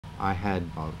I had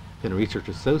been a research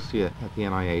associate at the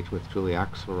NIH with Julius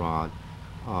Axelrod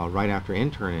right after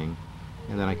interning,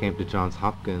 and then I came to Johns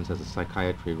Hopkins as a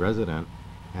psychiatry resident,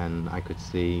 and I could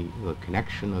see the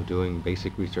connection of doing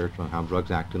basic research on how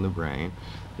drugs act in the brain.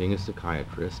 Being a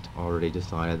psychiatrist, already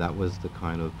decided that was the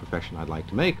kind of profession I'd like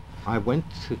to make. I went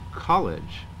to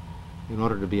college in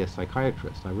order to be a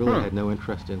psychiatrist. I really had no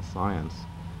interest in science.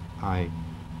 I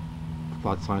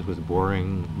thought science was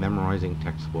boring. Memorizing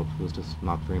textbooks was just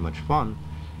not very much fun.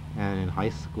 And in high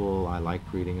school, I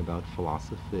liked reading about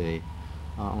philosophy,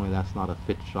 only that's not a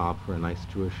fit job for a nice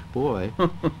Jewish boy.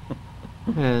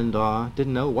 And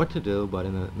didn't know what to do, but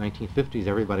in the 1950s,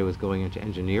 everybody was going into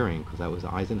engineering, because that was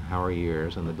the Eisenhower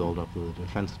years and the build-up of the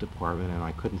Defense Department, and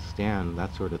I couldn't stand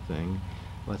that sort of thing.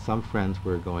 But some friends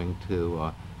were going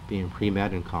to be in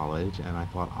pre-med in college, and I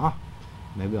thought,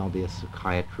 maybe I'll be a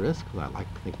psychiatrist, because I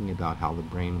liked thinking about how the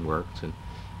brain works and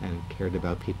cared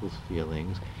about people's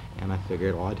feelings. And I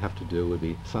figured all I'd have to do would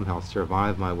be somehow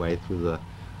survive my way through the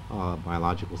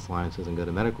biological sciences and go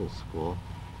to medical school.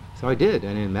 So I did,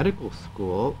 and in medical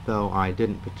school, though I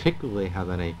didn't particularly have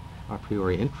any a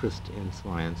priori interest in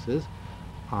sciences,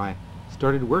 I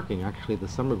started working actually the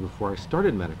summer before I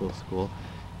started medical school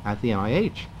at the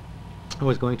NIH. I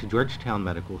was going to Georgetown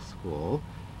Medical School,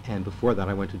 and before that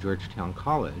I went to Georgetown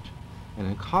College. And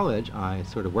in college, I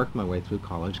sort of worked my way through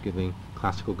college giving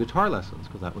classical guitar lessons,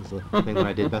 because that was the thing that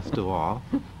I did best of all,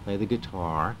 play the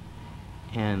guitar.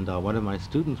 And one of my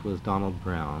students was Donald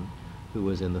Brown, who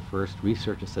was in the first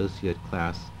research associate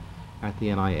class at the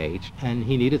NIH, and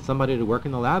he needed somebody to work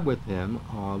in the lab with him.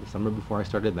 The summer before I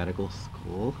started medical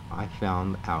school, I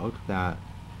found out that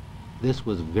this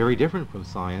was very different from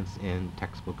science in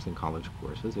textbooks and college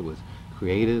courses. It was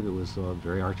creative, it was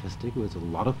very artistic, it was a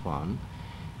lot of fun,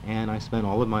 and I spent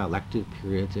all of my elective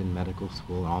periods in medical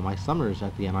school and all my summers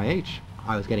at the NIH.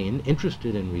 I was getting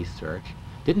interested in research.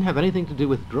 Didn't have anything to do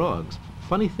with drugs.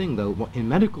 Funny thing though, in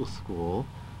medical school,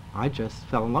 I just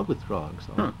fell in love with drugs.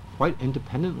 Quite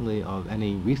independently of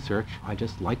any research, I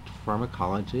just liked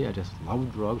pharmacology. I just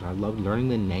loved drugs. I loved learning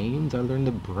the names. I learned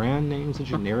the brand names, the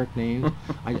generic names.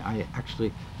 I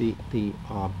actually, the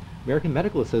American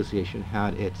Medical Association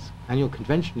had its annual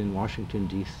convention in Washington,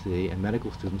 D.C., and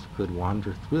medical students could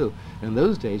wander through. And in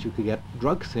those days, you could get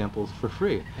drug samples for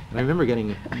free. And I remember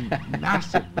getting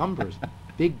massive numbers,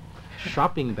 big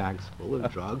shopping bags full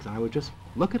of drugs, and I would just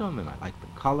look at them, and I liked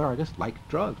the color. I just liked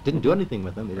drugs. Didn't do anything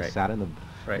with them. They just sat in the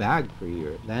bag for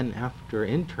years. Then after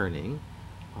interning,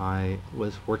 I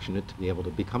was fortunate to be able to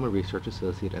become a research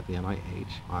associate at the NIH.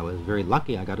 I was very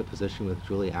lucky. I got a position with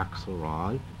Julius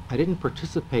Axelrod. I didn't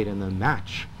participate in the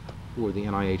match for the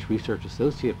NIH Research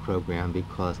Associate Program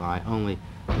because I only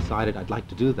decided I'd like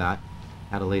to do that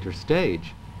at a later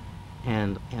stage.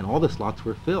 And all the slots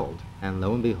were filled. And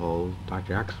lo and behold,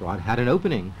 Dr. Axelrod had an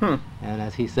opening. And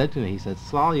as he said to me, he said,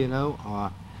 Saul, you know,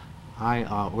 I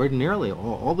ordinarily,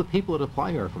 all the people that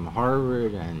apply here are from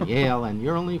Harvard and Yale, and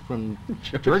you're only from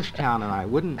Georgetown, and I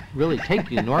wouldn't really take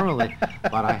you normally,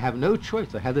 but I have no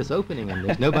choice. I have this opening, and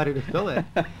there's nobody to fill it.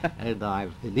 And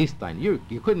at least I knew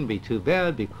you couldn't be too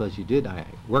bad, because you did. I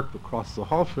worked across the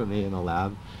hall from me in the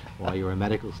lab while you were a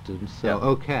medical student, so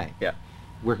okay.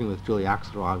 Working with Julius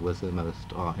Axelrod was the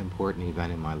most important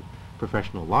event in my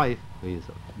professional life. He's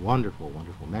a wonderful,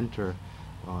 wonderful mentor,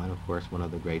 and of course one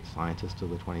of the great scientists of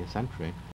the 20th century.